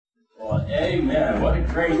Amen. What a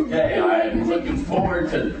great day. I'm looking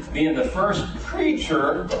forward to being the first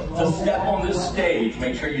preacher to step on this stage.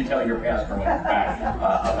 Make sure you tell your pastor when he's back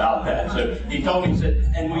about that. So he told me, he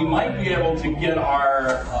said, and we might be able to get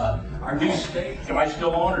our new stage. Am I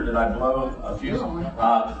still on, or did I blow a fuse?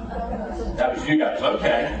 That was you guys.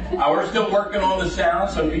 Okay. We're still working on the sound,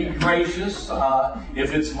 so be gracious.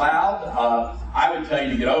 If it's loud, I would tell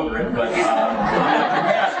you to get over it, but I'm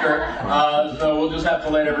the pastor, so we'll just have to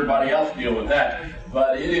let everybody else deal with that.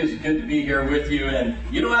 But it is good to be here with you, and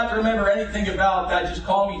you don't have to remember anything about that. Just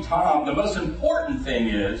call me Tom. The most important thing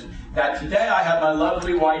is that today I have my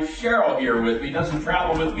lovely wife Cheryl here with me. Doesn't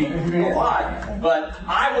travel with me a lot, but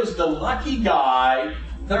I was the lucky guy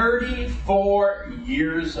 34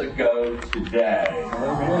 years ago today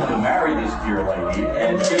to marry this dear lady,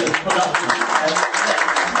 and she was put up with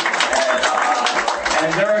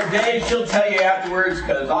and there are days she'll tell you afterwards,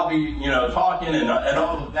 because I'll be, talking and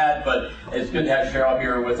all of that, but it's good to have Cheryl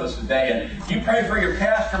here with us today. And you pray for your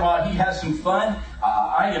pastor while he has some fun.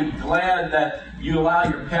 I am glad that you allow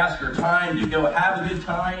your pastor time to go have a good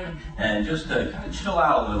time and just to kind of chill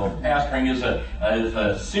out a little. Pastoring is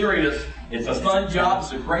a serious, it's a fun job,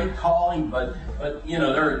 it's a great calling, but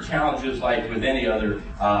there are challenges like with any other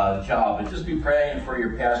job. But just be praying for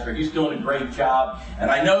your pastor. He's doing a great job. And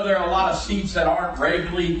I know there are a lot of seats that aren't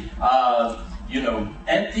regularly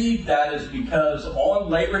empty. That is because on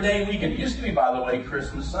Labor Day weekend, it used to be, by the way,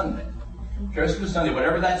 Christmas Sunday,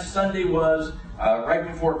 whatever that Sunday was, right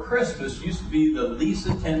before Christmas, used to be the least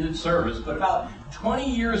attended service. But about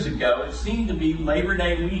 20 years ago, it seemed to be Labor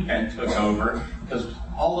Day weekend took over, because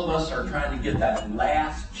all of us are trying to get that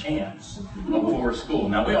last chance before school.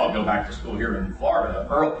 Now, we all go back to school here in Florida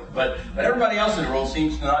early, but everybody else in the world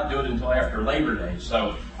seems to not do it until after Labor Day.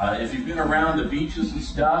 So if you've been around the beaches and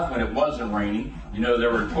stuff when it wasn't raining,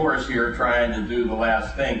 there were tourists here trying to do the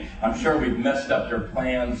last thing. I'm sure we've messed up their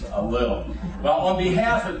plans a little. Well, on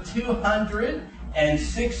behalf of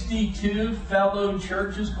 262 fellow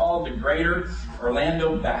churches called the Greater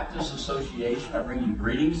Orlando Baptist Association, I bring you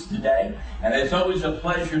greetings today. And it's always a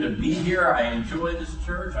pleasure to be here. I enjoy this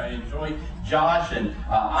church. I enjoy Josh. And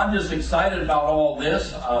I'm just excited about all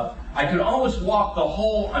this. I could almost walk the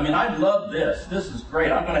whole, I love this. This is great.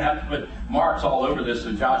 I'm going to have to put marks all over this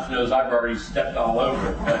so Josh knows I've already stepped all over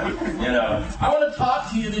it. But, I want to talk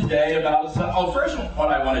to you today about, first what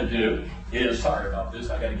I want to do is, sorry about this,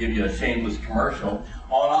 I got to give you a shameless commercial.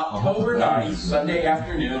 On October 9th, Sunday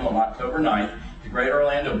afternoon on October 9th, the Greater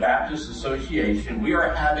Orlando Baptist Association, we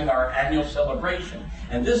are having our annual celebration.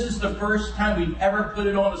 And this is the first time we've ever put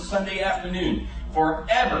it on a Sunday afternoon.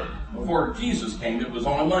 Forever, before Jesus came, it was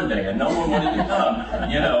on a Monday, and no one wanted to come,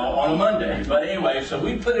 on a Monday. But anyway, so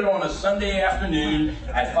we put it on a Sunday afternoon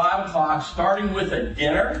at 5 o'clock, starting with a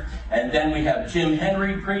dinner, and then we have Jim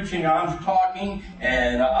Henry preaching, I'm talking,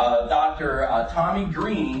 and Dr. Tommy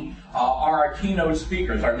Green are our keynote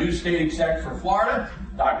speakers. Our new state exec for Florida,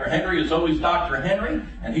 Dr. Henry, is always Dr. Henry,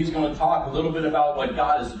 and he's going to talk a little bit about what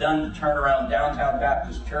God has done to turn around Downtown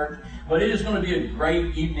Baptist Church. But it is going to be a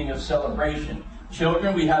great evening of celebration.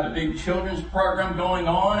 Children, we have a big children's program going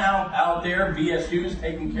on out there. BSU is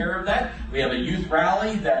taking care of that. We have a youth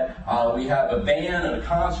rally that we have a band and a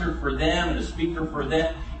concert for them and a speaker for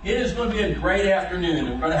them. It is going to be a great afternoon.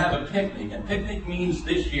 We're going to have a picnic. And picnic means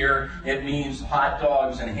this year, it means hot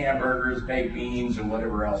dogs and hamburgers, baked beans, and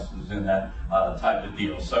whatever else is in that type of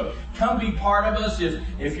deal. So come be part of us.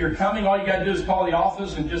 If you're coming, all you got to do is call the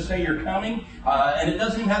office and just say you're coming. And it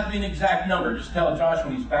doesn't even have to be an exact number. Just tell Josh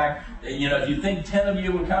when he's back, if you think 10 of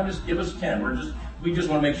you will come, just give us 10. We just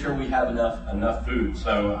want to make sure we have enough food.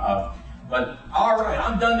 So, but all right,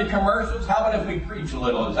 I'm done the commercials. How about if we preach a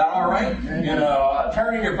little? Is that all right?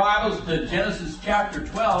 Turning your Bibles to Genesis chapter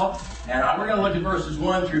 12, and we're going to look at verses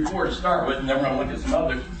 1 through 4 to start with, and then we're going to look at some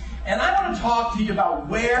others. And I want to talk to you about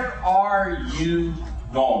where are you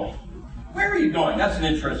going? Where are you going? That's an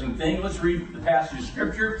interesting thing. Let's read the passage of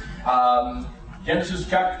Scripture. Genesis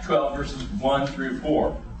chapter 12, verses 1 through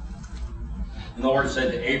 4. And the Lord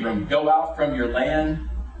said to Abram, "Go out from your land,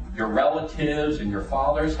 your relatives, and your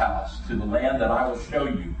father's house to the land that I will show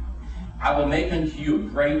you. I will make unto you a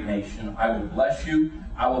great nation. I will bless you.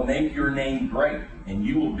 I will make your name great, and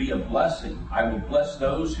you will be a blessing. I will bless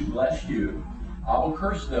those who bless you. I will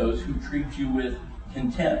curse those who treat you with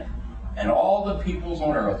contempt. And all the peoples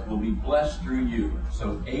on earth will be blessed through you."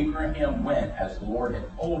 So Abraham went as the Lord had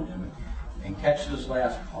told him, and catch this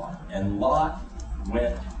last part, and Lot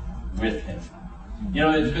went with him.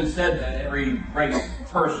 It's been said that every great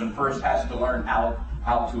person first has to learn how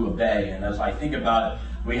to obey. And as I think about it,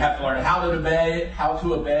 We have to learn how to obey.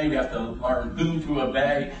 We have to learn whom to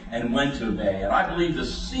obey and when to obey. And I believe the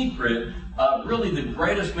secret of really the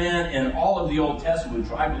greatest man in all of the Old Testament,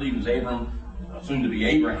 which I believe is Abram, soon to be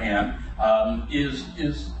Abraham, is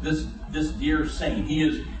this dear saint. He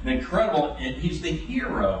is an incredible, he's the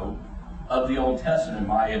hero of the Old Testament, in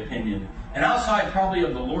my opinion. And outside probably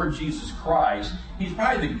of the Lord Jesus Christ, he's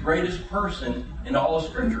probably the greatest person in all of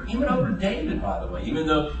Scripture, even over David, by the way. Even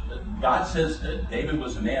though God says that David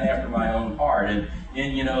was a man after my own heart.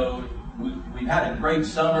 And you know, we've had a great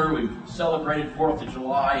summer. We've celebrated 4th of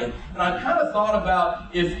July. And I kind of thought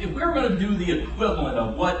about if we were going to do the equivalent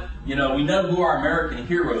of what, you know, we know who our American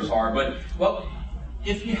heroes are. But, well,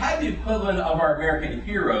 if you had the equivalent of our American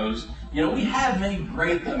heroes, you know, we have many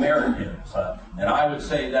great Americans. And I would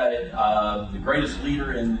say that the greatest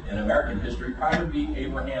leader in American history probably would be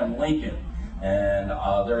Abraham Lincoln. And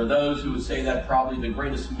there are those who would say that probably the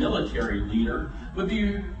greatest military leader would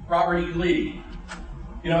be Robert E. Lee.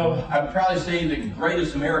 You know, I would probably say the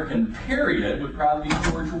greatest American period would probably be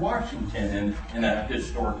George Washington in that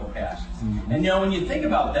historical past. Mm-hmm. And you know, when you think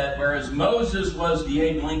about that, whereas Moses was the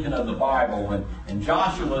Abe Lincoln of the Bible and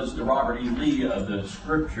Joshua was the Robert E. Lee of the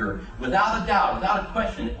Scripture, without a doubt, without a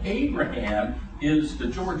question, Abraham is the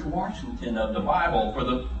George Washington of the Bible.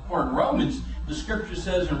 For in Romans, the Scripture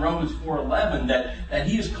says in Romans 4:11 that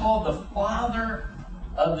he is called the father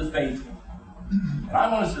of the faithful. And I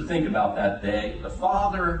want us to think about that day, the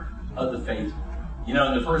father of the faithful. You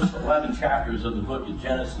know, in the first 11 chapters of the book of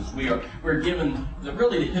Genesis, we're given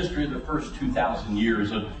really the history of the first 2,000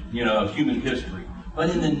 years of human history.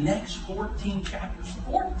 But in the next 14 chapters,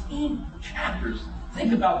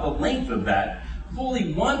 think about the length of that.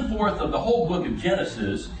 Fully 1/4 of the whole book of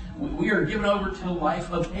Genesis, we are given over to the life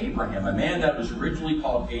of Abraham, a man that was originally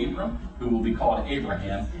called Abram, who will be called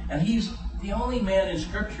Abraham, and he's the only man in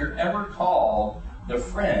Scripture ever called the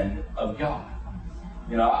friend of God.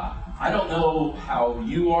 You know, I don't know how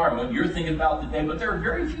you are and what you're thinking about today, but there are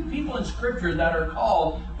very few people in Scripture that are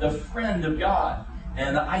called the friend of God.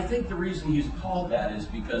 And I think the reason he's called that is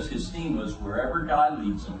because his theme was wherever God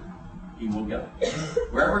leads him, he will go.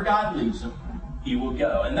 Wherever God leads him, he will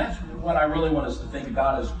go. And that's what I really want us to think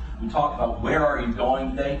about as we talk about where are you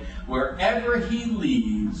going today. Wherever he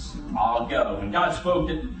leads, I'll go. When God spoke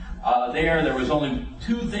it, there was only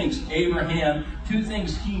two things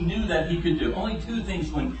he knew that he could do. Only two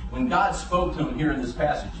things when God spoke to him here in this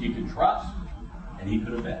passage. He could trust and he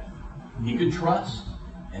could obey. He could trust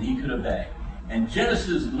and he could obey. And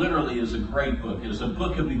Genesis literally is a great book. It is a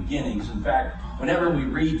book of beginnings. In fact, whenever we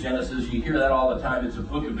read Genesis, you hear that all the time. It's a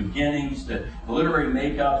book of beginnings. The literary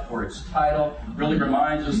makeup for its title really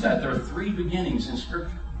reminds us that there are three beginnings in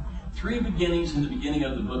Scripture. Three beginnings in the beginning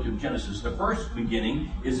of the book of Genesis. The first beginning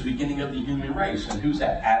is the beginning of the human race. And who's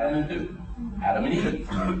that? Adam and who? Adam and Eve.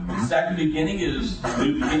 The second beginning is the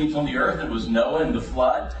new beginnings on the earth. It was Noah and the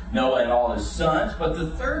flood, Noah and all his sons. But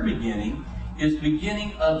the third beginning is the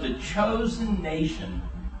beginning of the chosen nation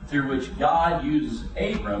through which God uses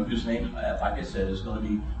Abram, whose name, like I said, is going to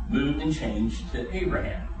be moved and changed to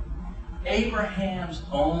Abraham. Abraham's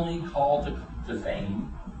only call to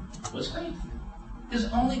fame was faith. His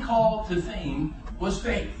only call to fame was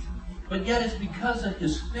faith. But yet it's because of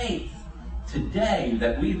his faith today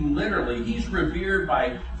that he's revered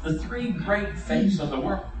by the three great faiths of the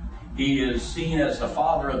world. He is seen as the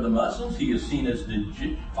father of the Muslims. He is seen as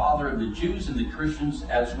the father of the Jews and the Christians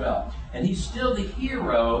as well. And he's still the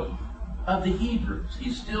hero of the Hebrews.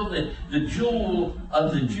 He's still the jewel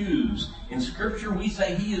of the Jews. In Scripture, we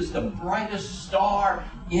say he is the brightest star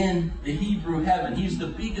in the Hebrew heaven. He's the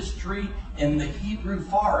biggest tree in the Hebrew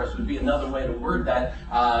forest, would be another way to word that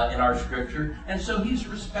in our Scripture. And so he's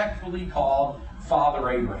respectfully called Father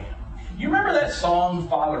Abraham. You remember that song,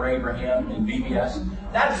 Father Abraham, in VBS?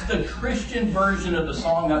 That's the Christian version of the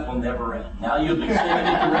song that will never end. Now you'll be singing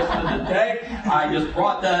it the rest of the day. I just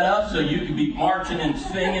brought that up so you could be marching and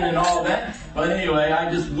singing and all that. But anyway,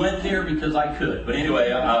 I just went there because I could. But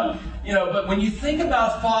anyway, but when you think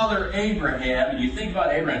about Father Abraham, and you think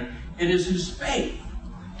about Abraham, it is his faith.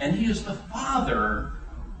 And he is the father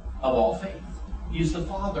of all faith. He's the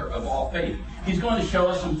father of all faith. He's going to show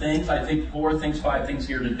us some things, I think 5 things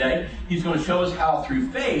here today. He's going to show us how through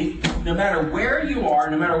faith, no matter where you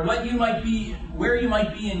are, no matter what you might be, where you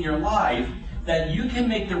might be in your life, that you can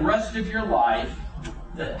make the rest of your life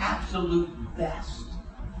the absolute best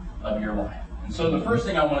of your life. And so the first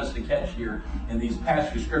thing I want us to catch here in these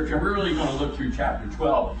passages of Scripture, we're really going to look through chapter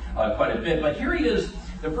 12 quite a bit, but here he is.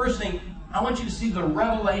 The first thing, I want you to see the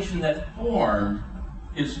revelation that formed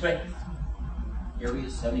his faith. Here he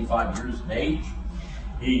is, 75 years of age.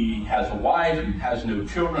 He has a wife, he has no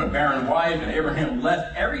children, a barren wife, and Abraham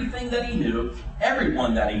left everything that he knew,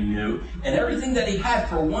 everyone that he knew, and everything that he had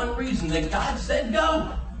for one reason, that God said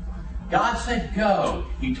go. God said go.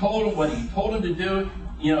 He told him what he told him to do,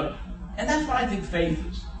 and that's what I think faith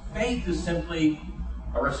is. Faith is simply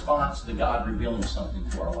a response to God revealing something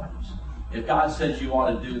to our lives. If God says you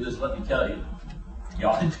ought to do this, let me tell you, you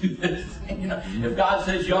ought to do this. If God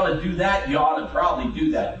says you ought to do that, you ought to probably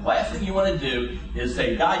do that. The last thing you want to do is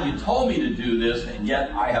say, God, you told me to do this, and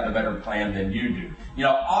yet I have a better plan than you do.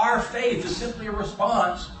 Our faith is simply a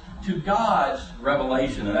response to God's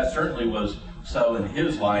revelation, and that certainly was so in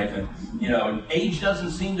his life. And, age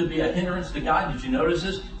doesn't seem to be a hindrance to God. Did you notice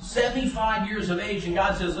this? 75 years of age, and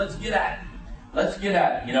God says, let's get at it. Let's get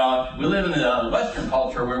at it. We live in a Western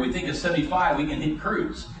culture where we think at 75 we can hit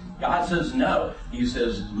cruise. God says no. He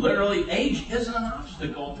says, literally, age isn't an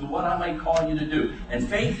obstacle to what I might call you to do. And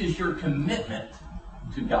faith is your commitment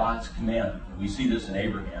to God's commandment. And we see this in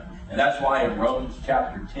Abraham. And that's why in Romans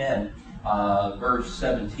chapter 10, verse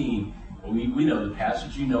 17, we know the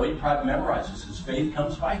passage. You know it. You probably memorized this. His faith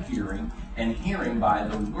comes by hearing, and hearing by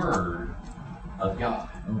the word of God.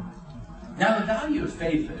 Now, the value of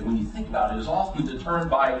faith, when you think about it, is often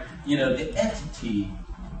determined by, the entity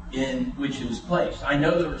in which it is placed. I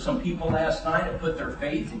know there were some people last night that put their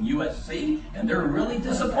faith in USC, and they're really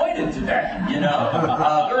disappointed today.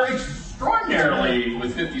 They're extraordinarily,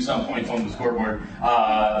 with 50-some points on the scoreboard,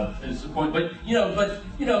 disappointed. But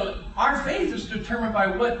our faith is determined by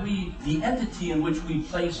the entity in which we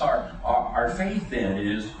place our faith in. It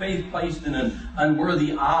is faith placed in an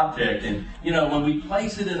unworthy object, and when we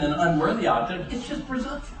place it in an unworthy object, it's just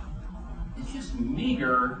presumption. It's just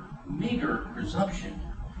meager presumption.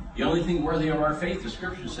 The only thing worthy of our faith, the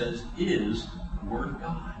Scripture says, is the Word of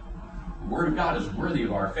God. The Word of God is worthy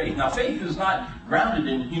of our faith. Now, faith is not grounded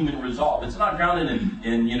in human resolve. It's not grounded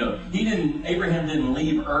in Abraham didn't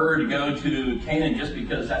leave Ur to go to Canaan just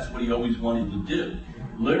because that's what he always wanted to do.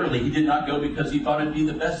 Literally, he did not go because he thought it'd be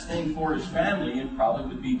the best thing for his family. It probably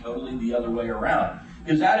would be totally the other way around.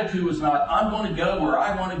 His attitude was not, I'm going to go where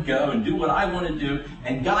I want to go and do what I want to do,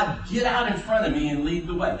 and God, get out in front of me and lead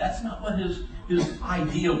the way. That's not what his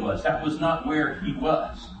idea was. That was not where he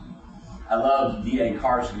was. I love D.A.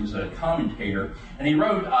 Carson. He's a commentator, and he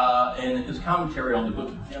wrote in his commentary on the book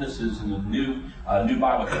of Genesis in the New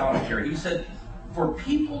Bible Commentary, he said, for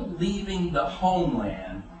people leaving the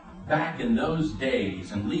homeland back in those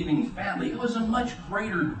days and leaving family, it was a much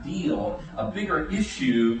greater deal, a bigger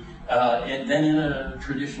issue than in a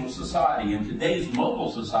traditional society. In today's mobile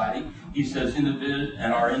society, he says, in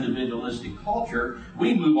our individualistic culture,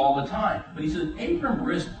 we move all the time. But he says, Abram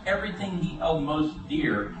risked everything he held most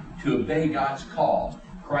dear to obey God's call.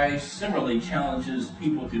 Christ similarly challenges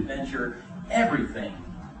people to venture everything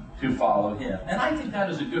to follow him. And I think that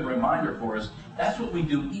is a good reminder for us. That's what we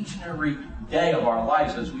do each and every day of our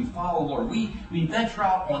lives as we follow the Lord. We venture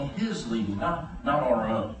out on his leading, not on our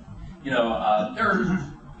own. There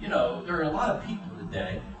are a lot of people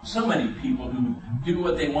today, so many people who do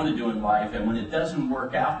what they want to do in life, and when it doesn't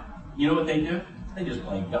work out, you know what they do? They just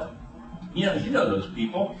blame God. You know those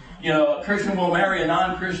people. A Christian will marry a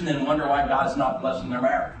non-Christian and wonder why God's not blessing their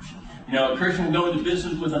marriage. A Christian will go into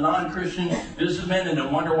business with a non-Christian businessman and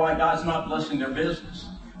then wonder why God's not blessing their business.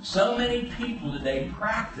 So many people today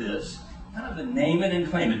practice kind of the name it and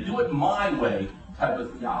claim it, do it my way type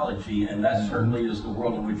of theology, and that certainly is the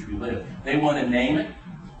world in which we live. They want to name it,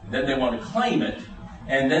 then they want to claim it,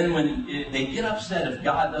 and then when they get upset if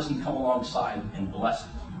God doesn't come alongside and bless it.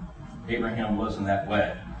 Abraham wasn't that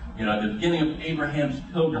way. At the beginning of Abraham's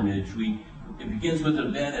pilgrimage, it begins with an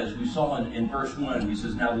event as we saw in verse 1. He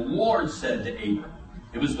says, now the Lord said to Abram,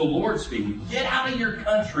 it was the Lord speaking, get out of your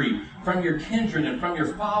country, from your kindred, and from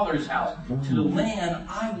your father's house, to the land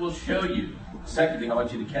I will show you. The second thing I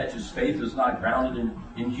want you to catch is faith is not grounded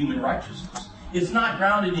in human righteousness. It's not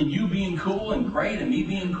grounded in you being cool and great and me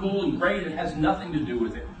being cool and great. It has nothing to do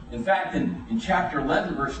with it. In fact, in chapter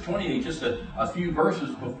 11, verse 28, just a few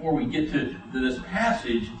verses before we get to this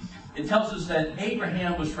passage, it tells us that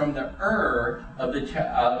Abraham was from the Ur of the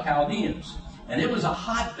Chaldeans. And it was a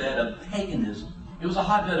hotbed of paganism. It was a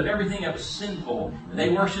hotbed of everything that was sinful. They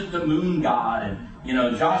worshipped the moon god. And,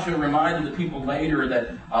 Joshua reminded the people later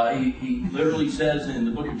that he literally says in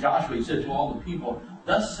the book of Joshua, he said to all the people,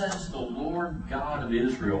 thus says the Lord God of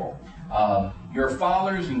Israel, your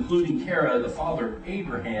fathers, including Terah, the father of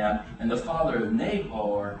Abraham, and the father of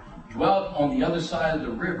Nahor, dwelt on the other side of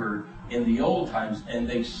the river in the old times, and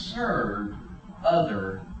they served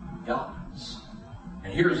other gods.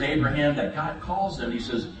 And here's Abraham that God calls him. He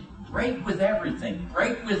says, break with everything.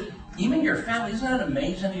 Break with even your family. Isn't that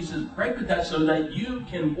amazing? He says, break with that so that you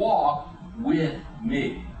can walk with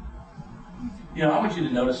me. You know, I want you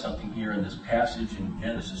to notice something here in this passage in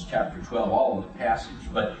Genesis chapter 12, all in the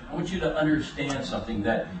passage, but I want you to understand something,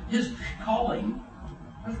 that his calling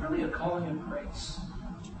was really a calling of grace.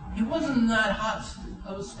 He wasn't that hot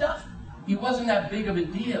of stuff. He wasn't that big of a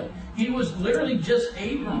deal. He was literally just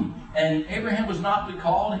Abram, and Abraham was not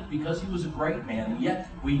called because he was a great man, and yet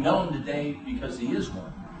we know him today because he is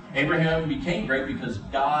one. Abraham became great because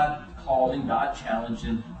God called him, God challenged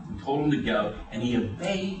him, and told him to go, and he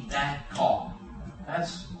obeyed that call.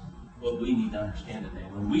 That's what we need to understand today.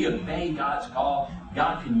 When we obey God's call,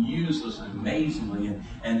 God can use us amazingly.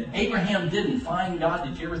 And Abraham didn't find God.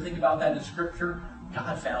 Did you ever think about that in Scripture?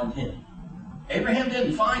 God found him. Abraham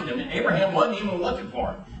didn't find him, and Abraham wasn't even looking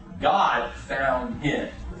for him. God found him.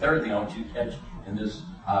 The third thing I want you to catch in this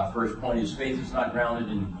first point is faith is not grounded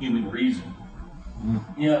in human reason.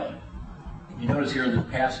 You know, you notice here in the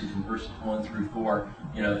passage in verses 1 through 4,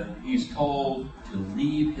 you know, he's told to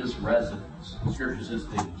leave his residence. The Scripture says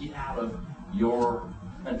to get out of your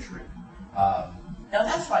country. Now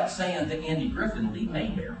that's like saying to Andy Griffin, leave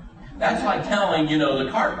Mayberry. That's like telling, you know, the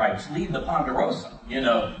Cartwrights, leave the Ponderosa. You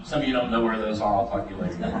know, some of you don't know where those are. I'll talk to you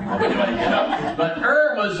later. Anyway, you know. But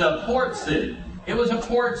was a port city. It was a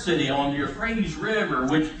port city on the Euphrates River,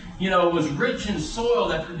 which, you know, was rich in soil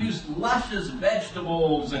that produced luscious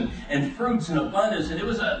vegetables and fruits in abundance. And it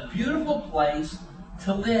was a beautiful place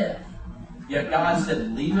to live. Yet God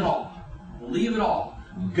said, leave it all. Leave it all.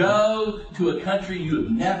 Go to a country you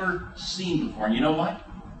have never seen before. And you know what?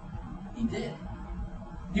 He did.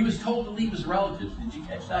 He was told to leave his relatives. Did you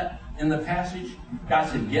catch that in the passage? God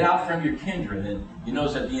said, get out from your kindred. And you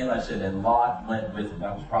notice at the end I said, and Lot went with him.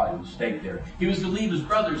 That was probably a mistake there. He was to leave his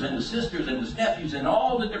brothers and his sisters and his nephews and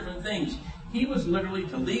all the different things. He was literally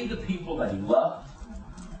to leave the people that he loved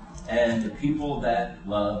and the people that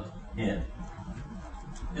loved him.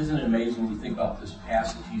 Isn't it amazing when you think about this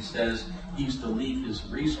passage? He says he's to leave his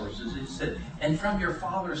resources. He said, and from your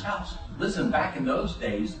father's house. Listen, back in those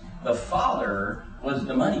days, the father was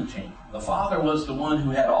the money changer. The father was the one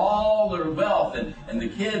who had all their wealth, and the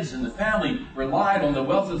kids and the family relied on the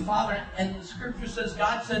wealth of the father. And the Scripture says,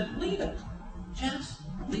 God said, leave it. Just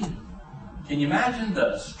leave it. Can you imagine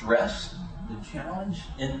the stress, the challenge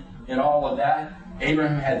in all of that?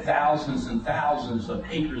 Abraham had thousands and thousands of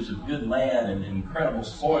acres of good land and incredible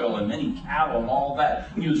soil and many cattle and all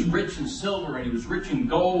that. He was rich in silver and he was rich in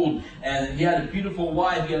gold, and he had a beautiful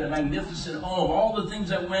wife, he had a magnificent home, all the things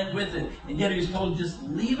that went with it. And yet he was told, just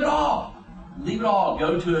leave it all. Leave it all.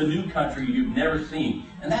 Go to a new country you've never seen.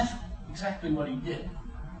 And that's exactly what he did.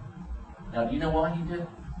 Now, do you know why he did?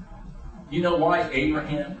 Do you know why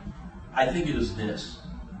Abraham? I think it is this.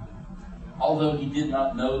 Although he did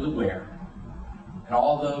not know the where, and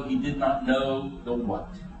although he did not know the what,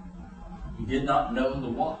 he did not know the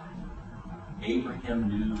why, Abraham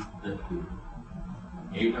knew the who.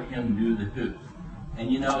 Abraham knew the who. And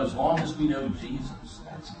you know, as long as we know Jesus,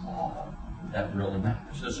 that's all that really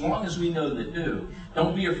matters. As long as we know the who,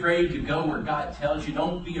 don't be afraid to go where God tells you.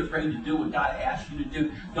 Don't be afraid to do what God asks you to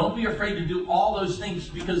do. Don't be afraid to do all those things,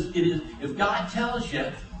 because it is, if God tells you,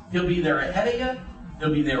 He'll be there ahead of you.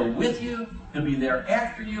 He'll be there with you. He'll be there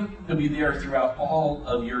after you. He'll be there throughout all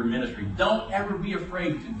of your ministry. Don't ever be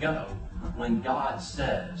afraid to go when God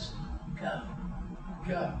says, go.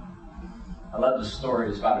 Go. I love this story.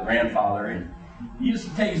 It's about a grandfather, and he used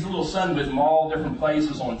to take his little son with him all different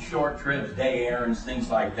places on short trips, day errands, things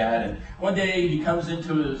like that. And one day he comes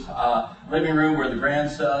into his living room where the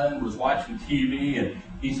grandson was watching TV, and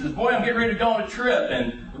he says, boy, I'm getting ready to go on a trip.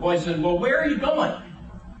 And the boy said, well, where are you going?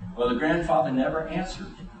 Well, the grandfather never answered.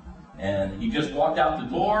 And he just walked out the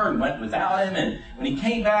door and went without him. And when he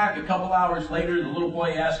came back a couple hours later, the little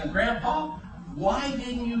boy asked him, Grandpa, why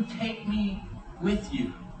didn't you take me with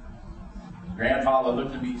you? The grandfather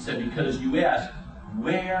looked at me and said, because you asked,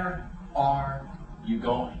 where are you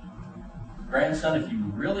going? Grandson, if you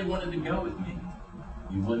really wanted to go with me,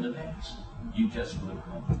 you wouldn't have asked. You just would have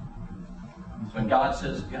gone. When God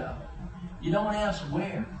says go, you don't ask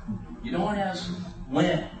where. You don't ask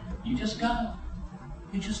when. You just go.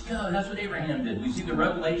 You just go. That's what Abraham did. We see the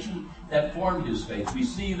revelation that formed his faith. We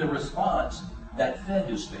see the response that fed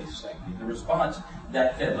his faith, secondly. The response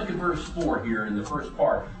that fed. Look at verse 4 here in the first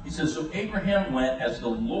part. He says, so Abraham went as the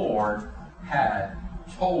Lord had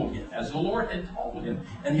told him. As the Lord had told him.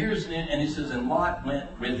 And he says, and Lot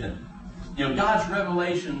went with him. You know, God's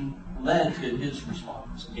revelation led to his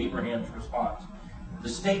response, Abraham's response. The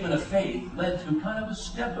statement of faith led to kind of a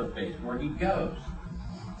step of faith where he goes.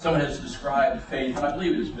 Someone has described faith, and I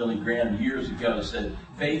believe it was Billy Graham years ago, said,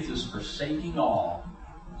 faith is forsaking all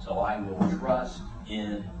so I will trust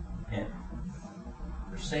in him.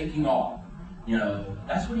 Forsaking all.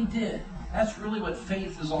 That's what he did. That's really what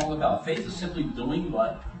faith is all about. Faith is simply doing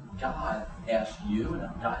what God asked you and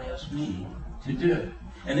God asked me to do.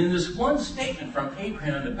 And in this one statement from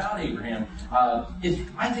Abraham and about Abraham,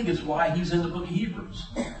 I think it's why he's in the book of Hebrews.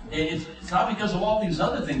 It's not because of all these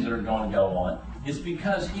other things that are going to go on. It's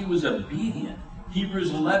because he was obedient.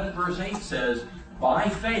 Hebrews 11 verse 8 says, by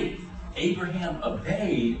faith, Abraham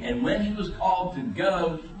obeyed, and when he was called to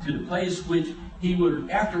go to the place which he would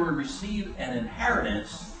afterward receive an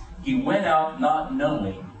inheritance, he went out not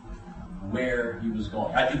knowing where he was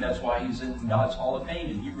going. I think that's why he's in God's Hall of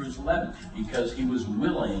Fame in Hebrews 11, because he was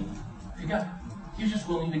willing to go. He was just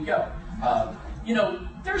willing to go.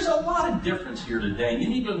 There's a lot of difference here today. You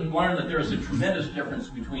need to learn that there is a tremendous difference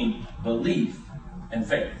between belief and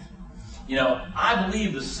faith. I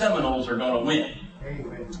believe the Seminoles are going to win.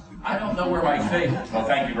 I don't know where my faith is. Well,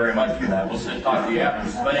 thank you very much for that. We'll sit talk to you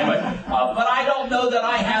after. But anyway, but I don't know that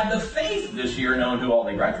I have the faith this year, knowing who all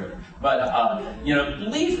they graduated. But,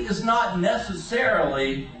 belief is not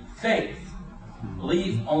necessarily faith.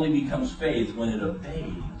 Belief only becomes faith when it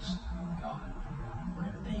obeys God. When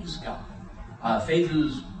it obeys God. Faith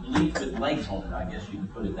is belief with legs on it, I guess you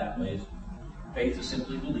could put it that way. Faith is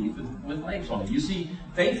simply belief with legs on it. You see,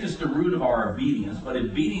 faith is the root of our obedience, but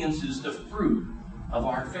obedience is the fruit of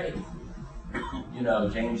our faith.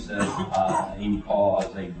 James says, even Paul,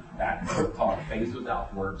 as they back and forth talk, faith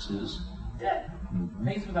without works is dead.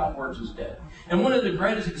 Faith without works is dead. And one of the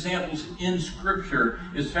greatest examples in Scripture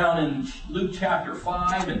is found in Luke chapter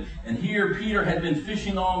 5. And here Peter had been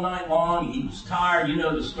fishing all night long. He was tired. You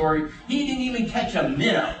know the story. He didn't even catch a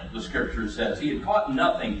minnow, the Scripture says. He had caught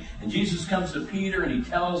nothing. And Jesus comes to Peter and he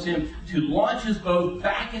tells him to launch his boat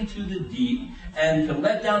back into the deep and to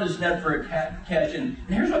let down his net for a catch. And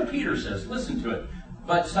here's what Peter says. Listen to it.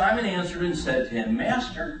 But Simon answered and said to him,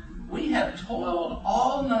 Master, we have toiled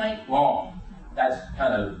all night long. That's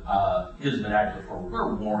kind of his vernacular for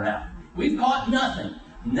we're worn out. We've caught nothing.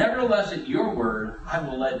 Nevertheless, at your word, I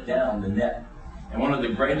will let down the net. And one of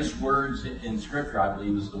the greatest words in Scripture, I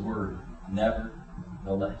believe, is the word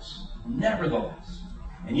nevertheless. Nevertheless.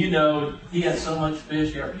 And he had so much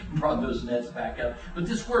fish, he brought those nets back up. But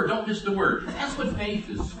this word, don't miss the word. That's what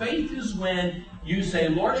faith is. Faith is when you say,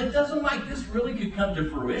 Lord, it doesn't like this really could come to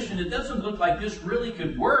fruition. It doesn't look like this really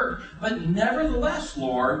could work. But nevertheless,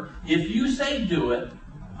 Lord, if you say do it,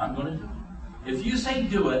 I'm going to do it. If you say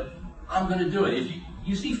do it, I'm going to do it.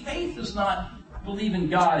 You see, faith is not believing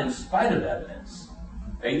God in spite of evidence.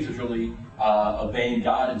 Faith is really obeying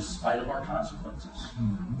God in spite of our consequences.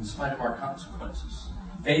 In spite of our consequences.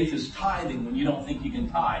 Faith is tithing when you don't think you can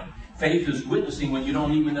tithe. Faith is witnessing when you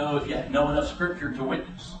don't even know if you know enough Scripture to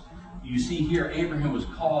witness. You see here, Abraham was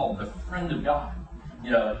called the friend of God.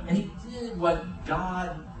 And he did what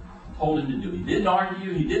God told him to do. He didn't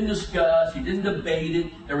argue. He didn't discuss. He didn't debate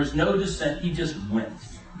it. There was no dissent. He just went.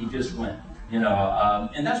 He just went.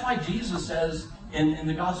 And that's why Jesus says in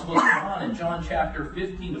the Gospel of John, in John chapter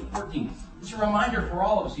 15 to 14, it's a reminder for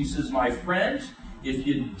all of us. He says, my friends, if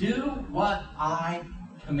you do what I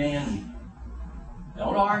command you,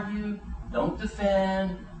 don't argue, don't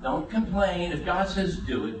defend, don't complain. If God says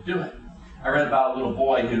do it, do it. I read about a little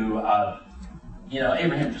boy who,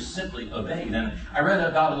 Abraham just simply obeyed. And I read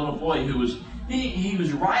about a little boy who was, he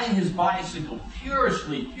was riding his bicycle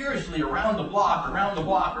furiously around the block,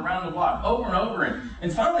 over and over.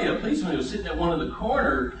 And finally, a policeman who was sitting at one of the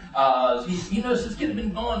corners, he noticed this kid had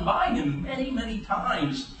been going by him many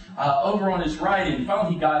times over on his ride. And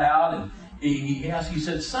finally, he got out and he asked, he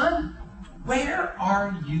said, son, where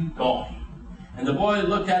are you going? And the boy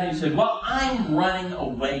looked at him and said, well, I'm running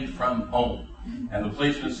away from home. And the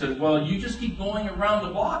policeman said, well, you just keep going around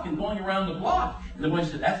the block and going around the block. And the boy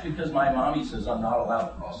said, that's because my mommy says I'm not allowed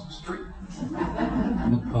to cross the street.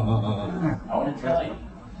 I want to tell you,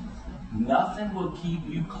 nothing will keep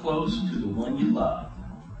you close to the one you love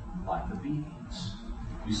like obedience.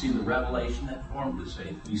 We see the revelation that formed his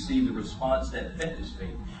faith. We see the response that fed his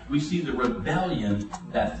faith. We see the rebellion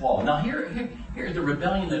that flawed. Now, here's the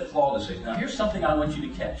rebellion that flawed his faith. Now, here's something I want you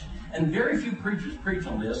to catch. And very few preachers preach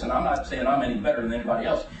on this, and I'm not saying I'm any better than anybody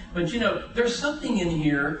else. But, there's something in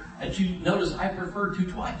here that you notice I referred to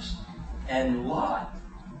twice. And Lot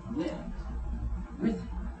went with him.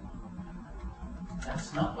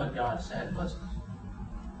 That's not what God said, was it?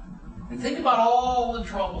 And think about all the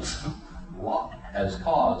troubles Lot has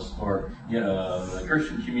caused for, the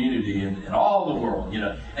Christian community and all the world,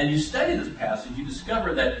 And you study this passage, you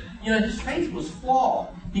discover that, his faith was flawed.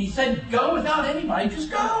 He said, go without anybody, just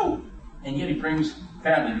go. And yet he brings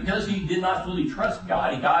family. Because he did not fully trust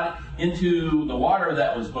God, he got into the water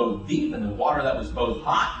that was both deep and the water that was both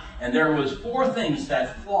hot. And there was 4 things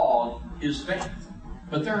that flawed his faith.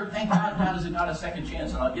 But thank God, God got a second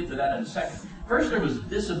chance, and I'll get to that in a second. First, there was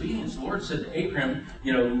disobedience. The Lord said to Abraham,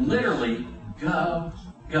 literally, go.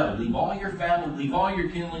 Leave all your family, leave all your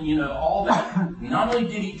kindling, all that. Not only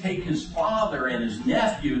did he take his father and his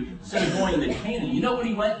nephew, instead of going to Canaan, you know what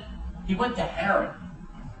he went? He went to Haran.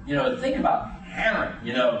 Think about Haran.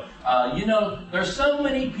 There's so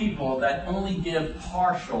many people that only give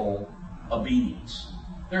partial obedience.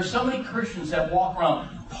 There's so many Christians that walk around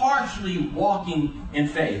partially walking in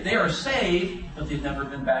faith. They are saved, but they've never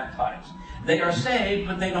been baptized. They are saved,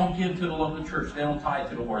 but they don't give to the local church. They don't tithe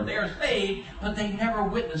to the Lord. They are saved, but they never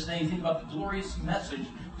witnessed anything about the glorious message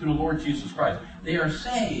to the Lord Jesus Christ. They are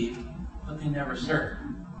saved, but they never serve.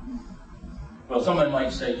 Well, someone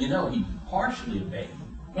might say, he partially obeyed.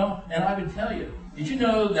 Well, and I would tell you, did you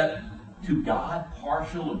know that to God,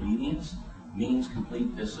 partial obedience means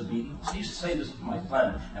complete disobedience? I used to say this to my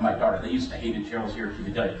son and my daughter. They used to hate it. Cheryl's here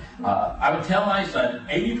to tell you. I would tell my son,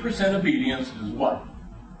 80% obedience is what?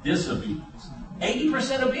 Disobedience.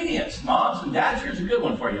 80% obedience. Moms and dads, here's a good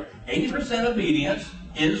one for you. 80% obedience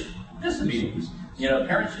is disobedience.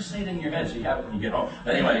 Parents, just say it in your head so you have it when you get home.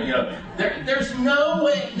 But anyway, there's no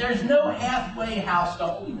way, there's no halfway house to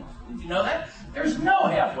holiness. Did you know that? There's no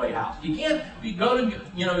halfway house. You can't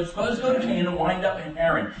you're supposed to go to Canaan and wind up in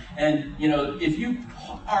Haran. And, if you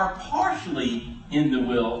are partially in the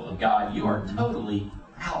will of God, you are totally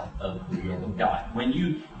out of the will of God. When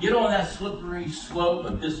you get on that slippery slope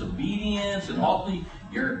of disobedience and ultimately,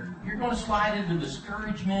 you're going to slide into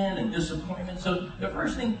discouragement and disappointment. So the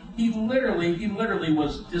first thing, he literally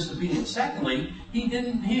was disobedient. Secondly, he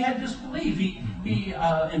had disbelief. He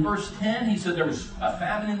in verse 10, he said there was a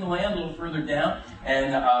famine in the land a little further down,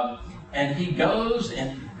 and he goes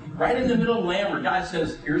and right in the middle of the land where God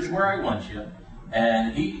says, here's where I want you.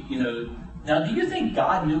 And now do you think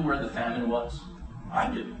God knew where the famine was? I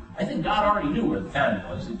do. I think God already knew where the famine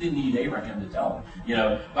was. It didn't need Abraham to tell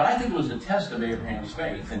him, But I think it was a test of Abraham's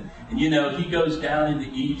faith. And he goes down into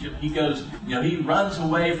Egypt. He goes, he runs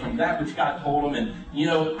away from that which God told him.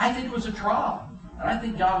 And, I think it was a trial. And I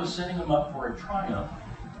think God was setting him up for a triumph.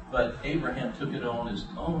 But Abraham took it on his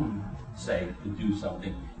own sake to do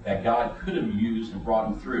something that God could have used and brought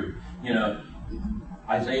him through.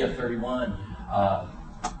 Isaiah 31,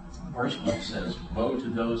 verse 1 says, woe to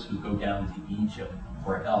those who go down to Egypt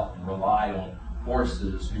for help and rely on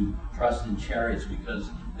horses, who trust in chariots because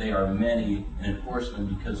they are many, and in horsemen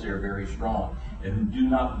because they are very strong, and who do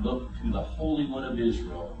not look to the Holy One of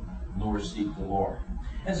Israel, nor seek the Lord.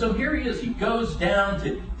 And so here he is. He goes down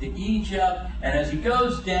to Egypt, and as he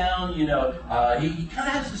goes down, he kind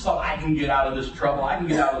of has this thought, I can get out of this trouble, I can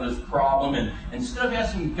get out of this problem. And instead of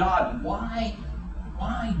asking God, why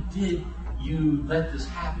did you let this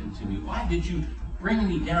happen to me? Why did you bring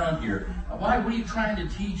me down here? What are you trying to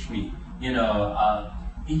teach me? He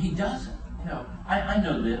doesn't. I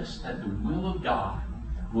know this, that the will of God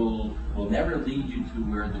will never lead you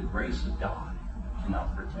to where the grace of God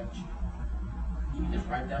cannot protect you. You can just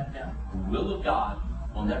write that down. The will of God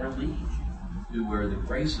will never lead you to where the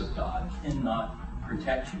grace of God cannot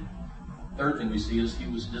protect you. Third thing we see is he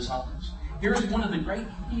was dishonest. Here's one of the great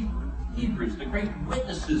Hebrews, the great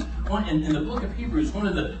witnesses in the book of Hebrews, one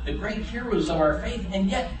of the great heroes of our faith, and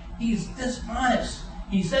yet he's dishonest.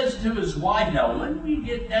 He says to his wife, now when we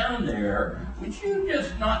get down there, would you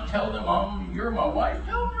just not tell them, you're my wife,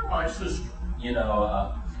 tell them you're my sister.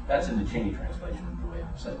 That's in the Cheyney translation.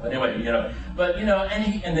 But anyway,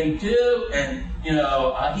 and they do, and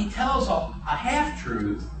he tells a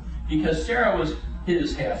half-truth because Sarah was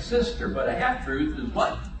his half-sister, but a half-truth is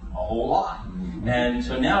what? A whole lot. And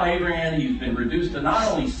so now Abraham, he's been reduced to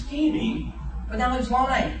not only scheming, but now he's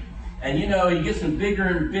lying. And he gets in bigger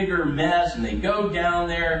and bigger mess, and they go down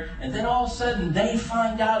there, and then all of a sudden they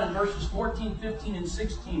find out in verses 14, 15, and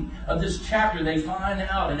 16 of this chapter, they find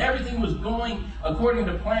out, and everything was going according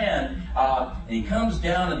to plan. And he comes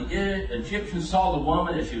down, and the Egyptians saw the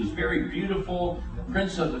woman, and she was very beautiful. The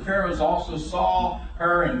prince of the Pharaohs also saw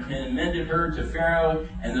her and commended her to Pharaoh,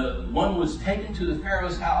 and the one was taken to the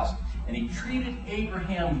Pharaoh's house. And he treated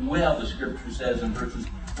Abraham well, the scripture says in verses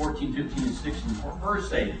 14, 15, and 16. For her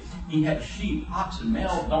sake, he had sheep, oxen,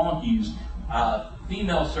 male donkeys,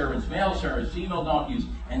 female servants, male servants, female donkeys,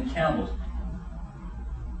 and camels.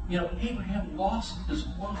 Abraham lost his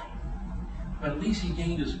wife, but at least he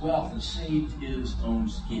gained his wealth and saved his own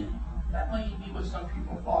skin. That might be what some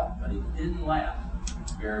people thought, but it didn't last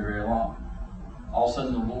very, very long. All of a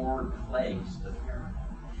sudden, the Lord plagues the Pharaoh.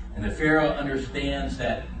 And the Pharaoh understands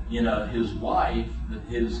that, his wife,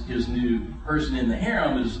 his new person in the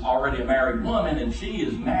harem is already a married woman, and she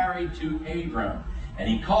is married to Abram. And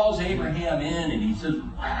he calls Abraham in and he says,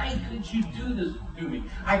 why could you do this to me?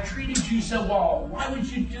 I treated you so well. Why would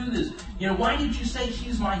you do this? Why did you say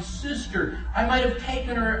she's my sister? I might have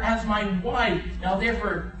taken her as my wife. Now,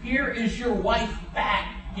 therefore, here is your wife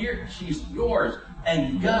back. Here, she's yours.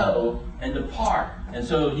 And go and depart. And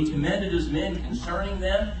so he commended his men concerning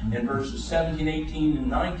them in verses 17, 18, and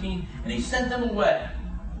 19. And he sent them away.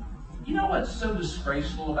 You know what's so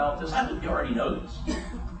disgraceful about this? I hope you already know this.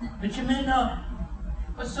 But you may not.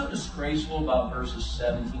 What's so disgraceful about verses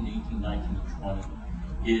 17, 18, 19, and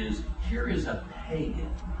 20 is here is a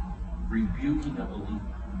pagan rebuking a believer.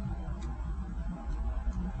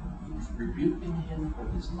 He's rebuking him for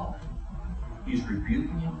his life. He's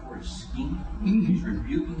rebuking him for his scheme. He's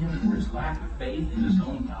rebuking him for his lack of faith in his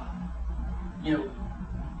own God.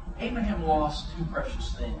 Abraham lost two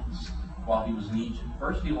precious things while he was in Egypt.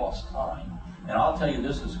 First, he lost time. And I'll tell you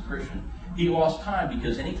this as a Christian. He lost time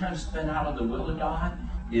because any time spent out of the will of God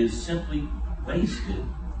is simply wasted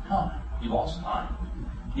time. He lost time.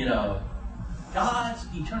 God's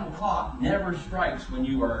eternal clock never strikes when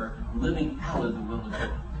you are living out of the will of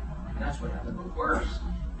God. And that's what happened. But worse,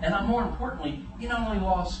 and more importantly, he not only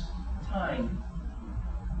lost time,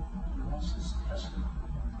 he lost his testimony.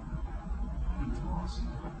 He lost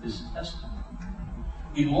his testimony.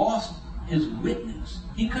 He lost his witness.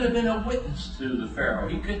 He could have been a witness to the Pharaoh.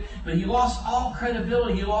 But he lost all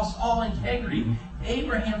credibility. He lost all integrity.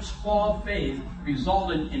 Abraham's flawed faith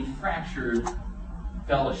resulted in fractured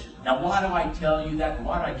fellowship. Now, why do I tell you that? And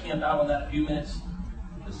why do I camp out on that a few minutes?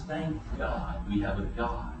 Because thank God we have a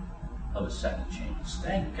God of a second chance.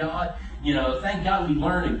 Thank God, thank God we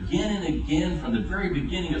learn again and again from the very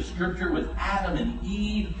beginning of Scripture with Adam and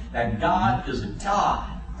Eve that God is a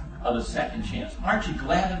God of a second chance. Aren't you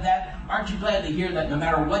glad of that? Aren't you glad to hear that no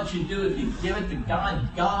matter what you do, if you give it to God,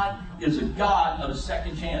 God is a God of a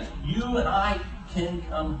second chance. You and I can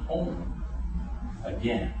come home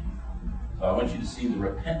again. So I want you to see the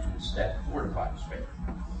repentance that fortifies faith.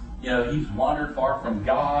 He's wandered far from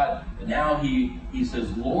God, but now he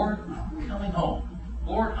says, Lord, I'm coming home.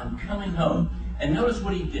 Lord, I'm coming home. And notice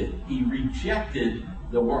what he did. He rejected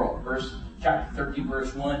the world. Chapter 13,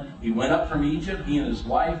 verse 1, he went up from Egypt, he and his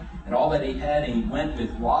wife, and all that he had, and he went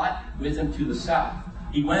with Lot with him to the south.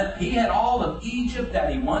 He had all of Egypt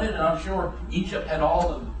that he wanted, and I'm sure Egypt had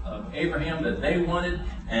all of Abraham that they wanted,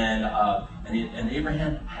 and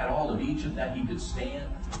Abraham had all of Egypt that he could stand.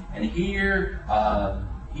 And here,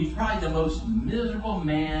 he's probably the most miserable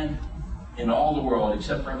man in all the world,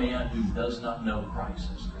 except for a man who does not know Christ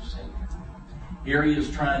as their Savior. Here he is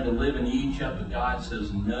trying to live in Egypt, but God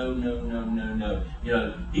says, no, no, no, no,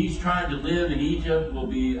 no. He's trying to live in Egypt will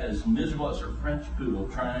be as miserable as a French poodle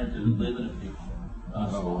trying to live in a pig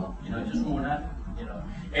farm. Just more than that.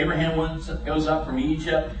 Abraham goes up from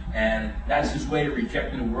Egypt, and that's his way of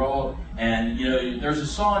rejecting the world. And, there's a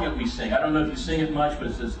song that we sing. I don't know if you sing it much, but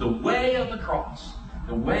it says, the way of the cross.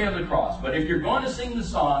 The way of the cross. But if you're going to sing the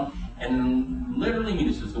song, and literally mean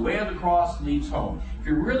it, says, the way of the cross leads home. If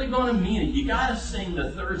you're really going to mean it, you got to sing the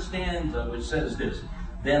third stanza, which says this,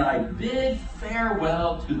 then I bid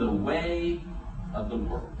farewell to the way of the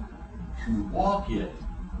world, to walk it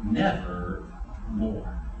never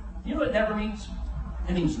more. You know what never means?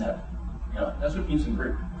 It means never. That's what it means in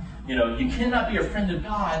Greek. You cannot be a friend of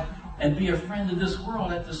God and be a friend of this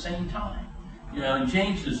world at the same time. And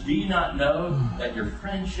James says, do you not know that your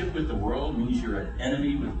friendship with the world means you're an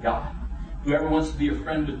enemy with God? Whoever wants to be a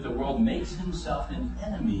friend with the world makes himself an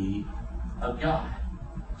enemy of God.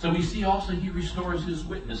 So we see also he restores his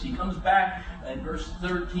witness. He comes back in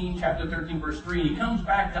chapter 13, verse 3, and he comes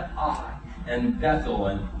back to Ai and Bethel,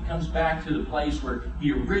 and he comes back to the place where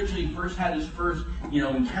he originally first had his first,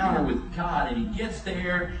 encounter with God, and he gets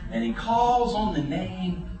there, and he calls on the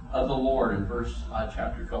name of the Lord in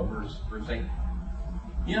chapter 12, verse 8.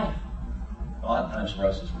 A lot of times for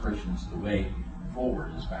us as Christians, the way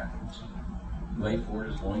forward is backwards. The way forward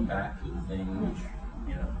is going back to the thing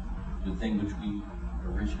which we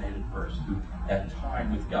originated first, that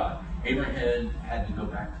time with God. Abraham had to go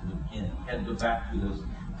back to the beginning. He had to go back to those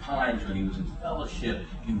times when he was in fellowship.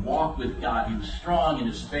 He walked with God. He was strong in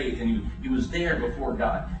his faith, and he was there before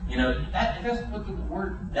God. That's what the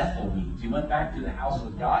word Bethel means. He went back to the house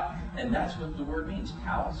of God, and that's what the word means,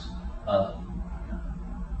 house of God.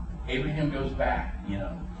 Abraham goes back,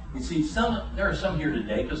 You see, there are some here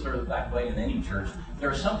today, because they're that way in any church, there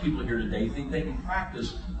are some people here today who think they can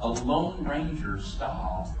practice a Lone Ranger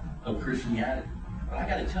style of Christianity. But I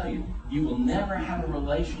got to tell you, you will never have a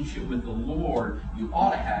relationship with the Lord you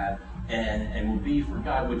ought to have and will be for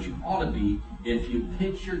God what you ought to be if you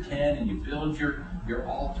pitch your tent and you build your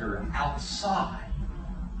altar outside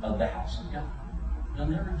of the house of God. You'll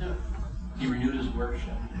never do it. He renewed his worship.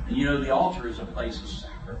 And you know, the altar is a place of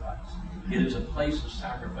sacrifice. It is a place of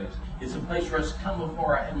sacrifice. It's a place for us to come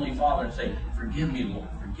before our Heavenly Father and say, forgive me, Lord.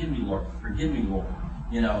 Forgive me, Lord. Forgive me, Lord.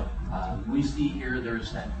 You know, we see here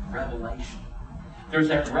there's that revelation. There's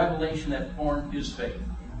that revelation that formed his faith.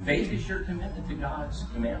 Faith is your commitment to God's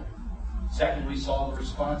commandment. Second, we saw the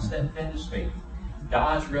response that fed his faith.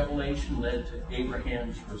 God's revelation led to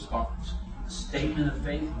Abraham's response. The statement of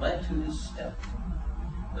faith led to his step.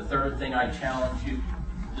 The third thing I challenged you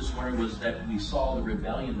this morning was that we saw the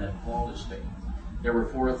rebellion that followed his faith. There were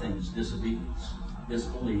four things: disobedience,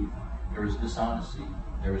 disbelief, there was dishonesty,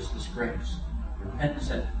 there was disgrace. Repentance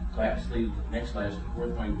that, lastly, the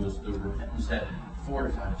fourth point was the repentance that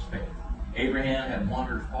fortified his faith. Abraham had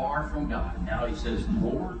wandered far from God. And now he says,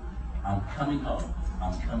 Lord, I'm coming home.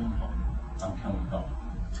 I'm coming home. I'm coming home.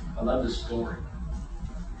 I love this story.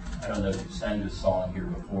 I don't know if you sang this song here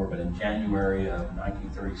before, but in January of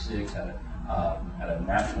 1936, at a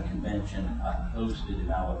national convention hosted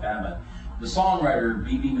in Alabama, the songwriter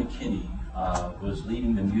B.B. McKinney was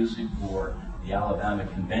leading the music for the Alabama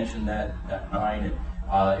convention that night. And,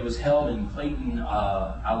 it was held in Clayton,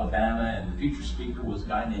 Alabama, and the featured speaker was a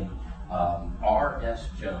guy named R.S.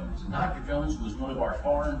 Jones. And Dr. Jones was one of our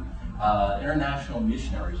foreign international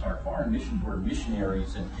missionaries, our foreign mission board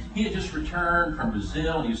missionaries, and he had just returned from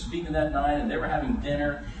Brazil, and he was speaking that night, and they were having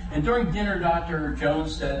dinner. And during dinner, Dr.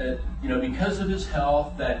 Jones said that, because of his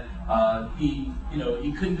health, that he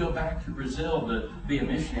couldn't go back to Brazil to be a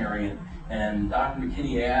missionary. And Dr.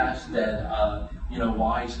 McKinney asked that,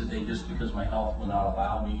 why? He said, just because my health will not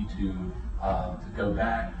allow me to go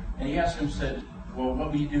back. And he asked him, said, well,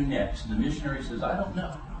 what will you do next? And the missionary says, I don't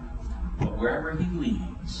know, but wherever he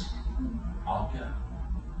leads, I'll go.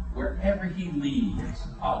 Wherever he leads,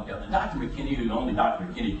 I'll go. And Dr. McKinney, who only Dr.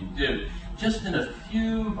 McKinney can do, just in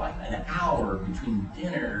an hour between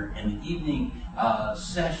dinner and the evening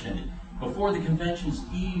session, before the convention's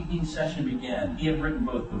evening session began, he had written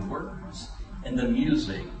both the words and the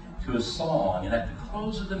music to a song. And at the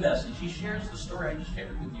close of the message, he shares the story I just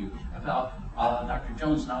shared with you about Dr.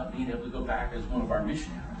 Jones not being able to go back as one of our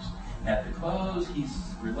missionaries. And at the close, he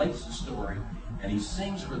relates the story, and he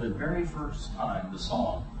sings for the very first time the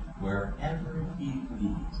song, Wherever He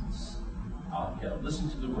Leads, I'll go. Listen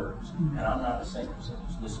to the words. And I'm not a singer, so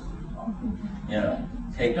just listen to the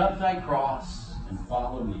song. Take up thy cross and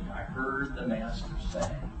follow me. I heard the Master say,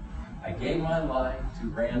 I gave my life to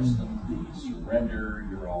ransom thee. Surrender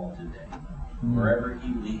your all today. Wherever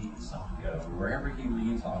he leads, I'll go. Wherever he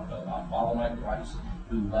leads, I'll go. I'll follow my Christ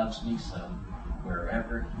who loves me so.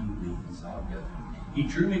 Wherever he leads, I'll go. He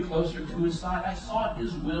drew me closer to his side. I sought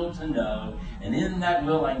his will to know, and in that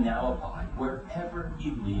will I now abide. Wherever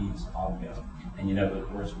he leads, I'll go. And you know the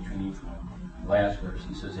chorus between each one. The last verse,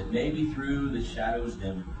 he says, it may be through the shadows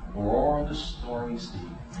dim, or o'er the stormy sea.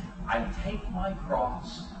 I take my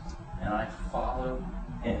cross, and I follow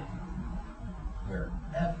him.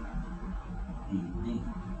 Wherever he leads.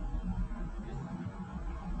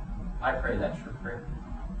 I pray that's your prayer.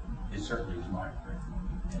 It certainly is my prayer.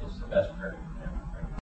 And it's the best prayer